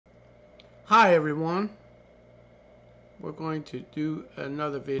Hi everyone, we're going to do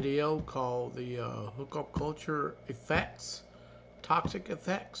another video called the hookup culture effects, toxic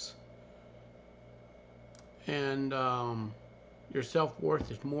effects, and your self-worth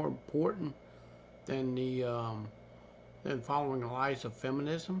is more important than than following the lies of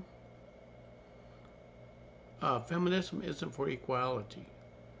feminism. Feminism isn't for equality,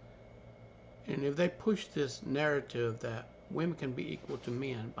 and if they push this narrative that women can be equal to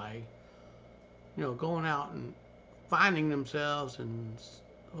men by going out and finding themselves and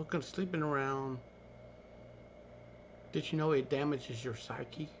hooking, sleeping around. Did you know it damages your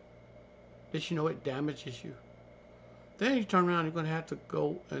psyche? Did you know it damages you? Then you turn around, you're going to have to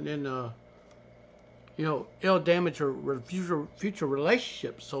go and then, it'll damage your future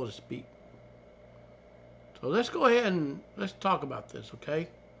relationships, so to speak. So let's go ahead and let's talk about this, okay?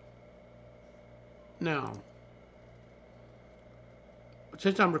 Now,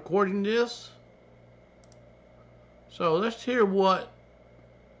 since I'm recording this, so let's hear what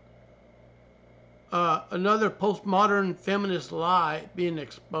another postmodern feminist lie being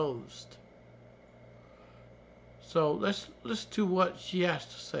exposed. So let's listen to what she has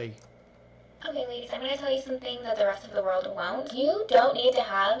to say. Okay, ladies, I'm going to tell you something that the rest of the world won't. You don't need to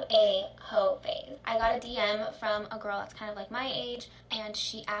have a hoe phase. I got a DM from a girl that's kind of like my age, and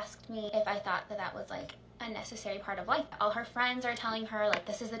she asked me if I thought that that was like a necessary part of life. All her friends are telling her like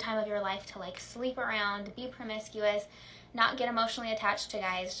this is the time of your life to like sleep around, be promiscuous, not get emotionally attached to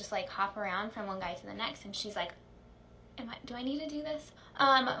guys, just like hop around from one guy to the next. And she's like, do I need to do this?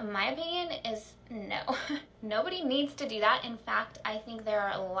 My opinion is no. Nobody needs to do that. In fact, I think there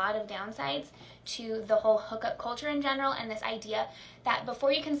are a lot of downsides to the whole hookup culture in general, and this idea that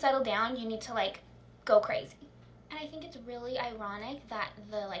before you can settle down, you need to like go crazy. And I think it's really ironic that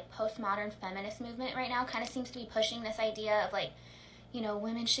the like postmodern feminist movement right now kind of seems to be pushing this idea of like,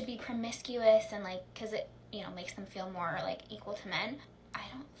 women should be promiscuous and like, cause it, makes them feel more like equal to men. I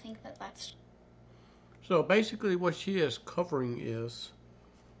don't think that that's. So basically what she is covering is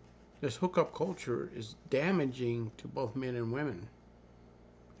this hookup culture is damaging to both men and women.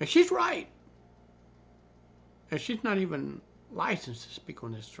 And she's right. And she's not even licensed to speak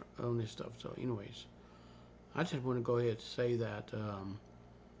on this stuff. So anyways, I just want to go ahead and say that,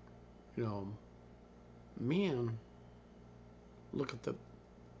 men look at the,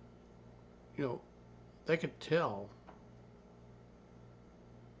 they could tell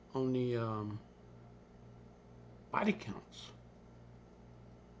on the body counts.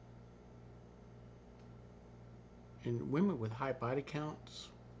 And women with high body counts,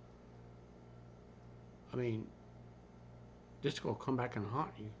 I mean, this is going to come back and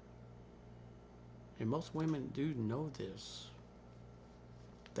haunt you. And most women do know this.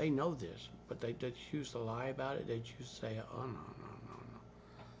 They know this, but they choose to lie about it. They choose to say, oh, no.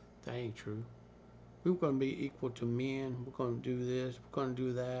 That ain't true. We're going to be equal to men. We're going to do this. We're going to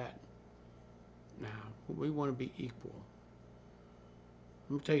do that. Now, we want to be equal.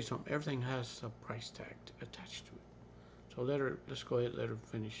 Let me tell you something. Everything has a price tag attached to it. So let's go ahead and let her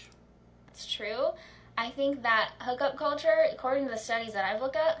finish. It's true. I think that hookup culture, according to the studies that I've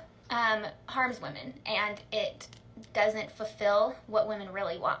looked at, harms women, and it doesn't fulfill what women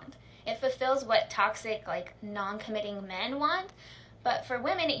really want. It fulfills what toxic, like, non-committing men want, but for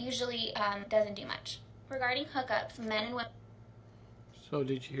women, it usually doesn't do much. Regarding hookups, men and women. So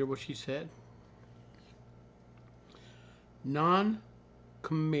did you hear what she said?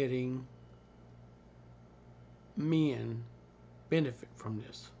 Non-committing men benefit from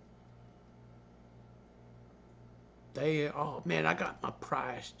this. Oh man, I got my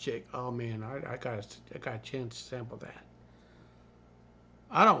prize chick. Oh man, I got a chance to sample that.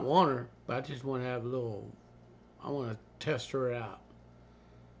 I don't want her, but I just want to have I want to test her out.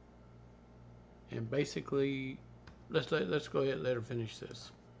 And basically, let's go ahead and let her finish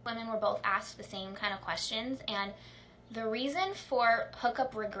this. Women were both asked the same kind of questions, and the reason for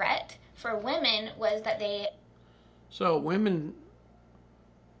hookup regret for women was that they. So women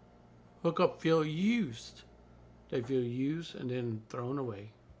hookup feel used. They feel used and then thrown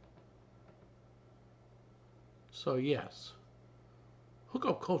away. So yes,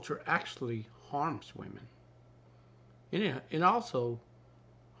 hookup culture actually harms women. It also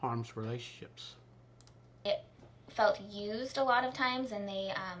harms relationships. It felt used a lot of times, and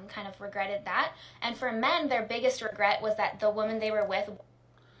they kind of regretted that. And for men, their biggest regret was that the woman they were with.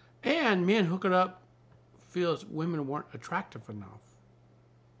 And men hooking up feels women weren't attractive enough.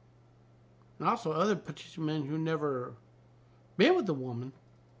 And also other potential men who never been with a woman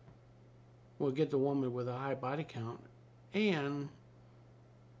will get the woman with a high body count and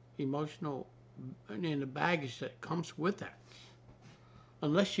emotional and the baggage that comes with that.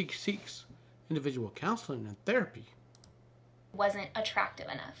 Unless she seeks individual counseling and therapy. Wasn't attractive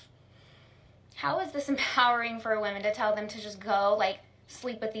enough. How is this empowering for women to tell them to just go, like,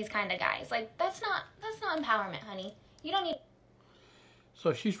 sleep with these kind of guys? Like, that's not empowerment, honey. You don't need...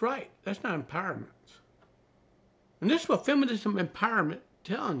 So she's right. That's not empowerment. And this is what feminism empowerment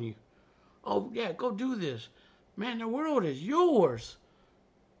telling you. Oh, yeah, go do this. Man, the world is yours.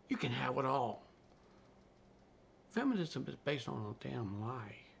 You can have it all. Feminism is based on a damn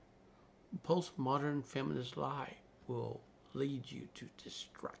lie. Postmodern feminist lie will lead you to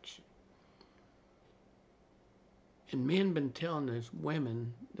destruction. And men been telling these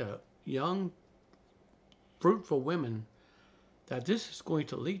women, the young, fruitful women, that this is going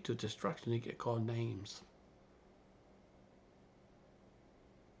to lead to destruction. They get called names.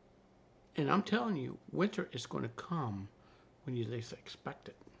 And I'm telling you, winter is going to come when you least expect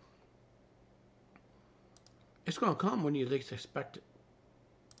it. It's going to come when you least expect it.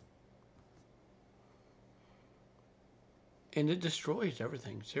 And it destroys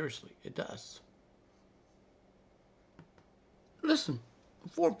everything. Seriously, it does. Listen,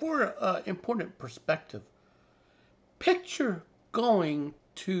 for important perspective, picture going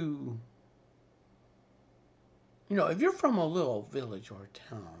to, if you're from a little village or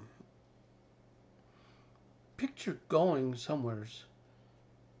town, picture going somewheres.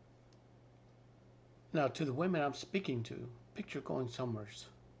 Now, to the women I'm speaking to, picture going somewheres.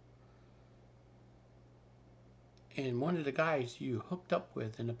 And one of the guys you hooked up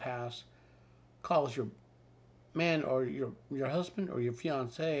with in the past calls your man or your husband or your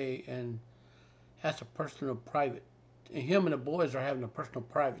fiance and has a personal private, and him and the boys are having a personal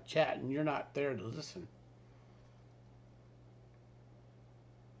private chat and you're not there to listen.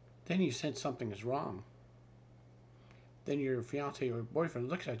 Then you sense something is wrong. Then your fiance or boyfriend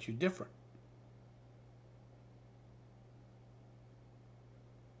looks at you different.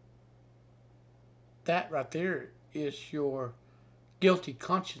 That right there is your guilty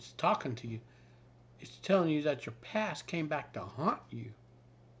conscience talking to you. It's telling you that your past came back to haunt you.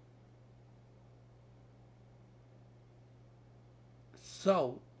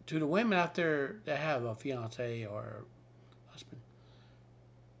 So, to the women out there that have a fiance or a husband,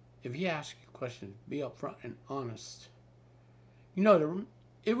 if he asks you questions, be upfront and honest.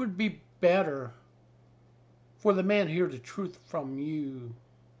 It would be better for the man to hear the truth from you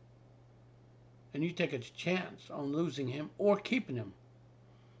and you take a chance on losing him or keeping him.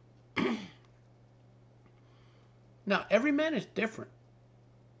 Now, every man is different.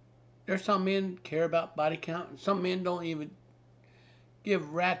 There's some men care about body count, and some men don't even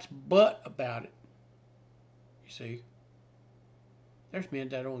give rat's butt about it. You see? There's men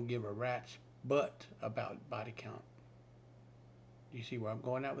that don't give a rat's butt about body count. You see where I'm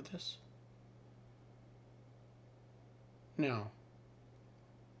going at with this? Now,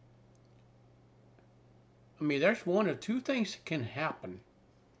 there's one of two things that can happen.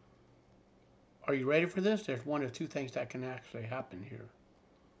 Are you ready for this? There's one of two things that can actually happen here.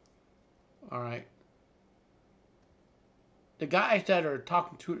 All right. The guys that are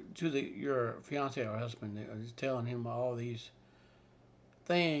talking to your fiance or husband, they're telling him all these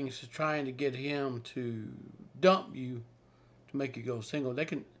things, trying to get him to dump you to make you go single. They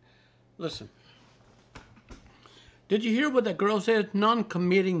can listen. Did you hear what that girl said?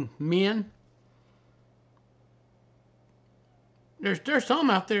 Non-committing men. There's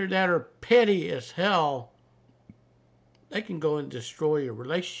some out there that are petty as hell. They can go and destroy your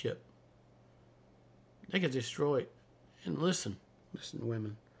relationship. They can destroy it. And listen,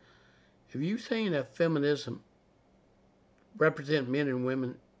 women. If you saying that feminism represents men and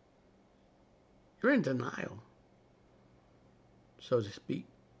women, you're in denial, so to speak.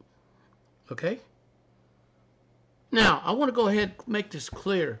 Okay? Now, I want to go ahead and make this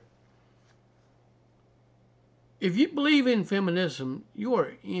clear. If you believe in feminism, you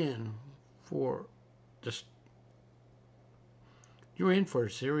are in for this. You're in for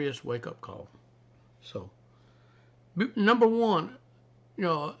a serious wake-up call. So, number one,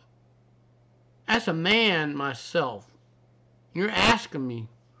 as a man myself, you're asking me,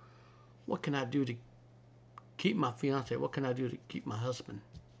 what can I do to keep my fiance? What can I do to keep my husband?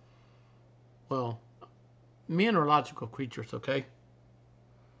 Well, men are logical creatures, okay?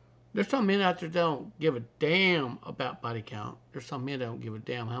 There's some men out there that don't give a damn about body count. There's some men that don't give a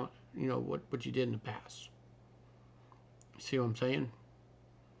damn how, what you did in the past. See what I'm saying?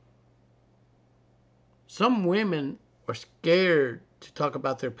 Some women are scared to talk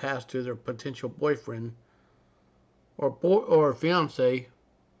about their past to their potential boyfriend or fiance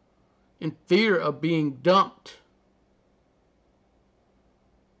in fear of being dumped.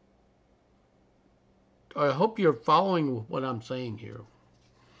 I hope you're following what I'm saying here.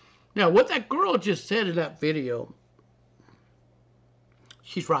 Now, what that girl just said in that video,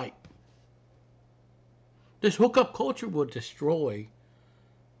 she's right. This hookup culture will destroy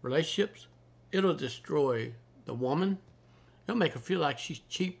relationships. It'll destroy the woman. It'll make her feel like she's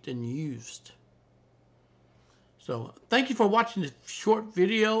cheaped and used. So, thank you for watching this short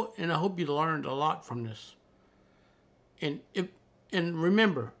video, and I hope you learned a lot from this. And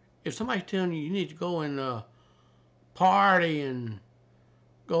remember, if somebody's telling you need to go and party and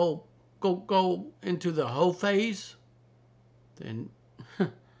go into the whole phase, then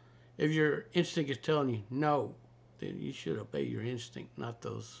if your instinct is telling you no, then you should obey your instinct, not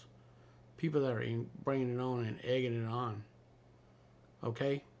those people that are bringing it on and egging it on.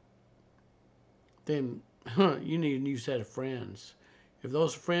 Okay? Then you need a new set of friends. If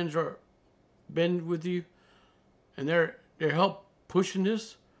those friends are been with you and they're help pushing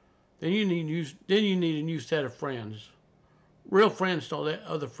this, then you need a new set of friends. Real friends don't let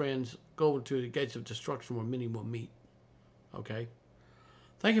other friends go into the gates of destruction where many will meet. Okay?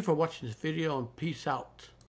 Thank you for watching this video, and peace out.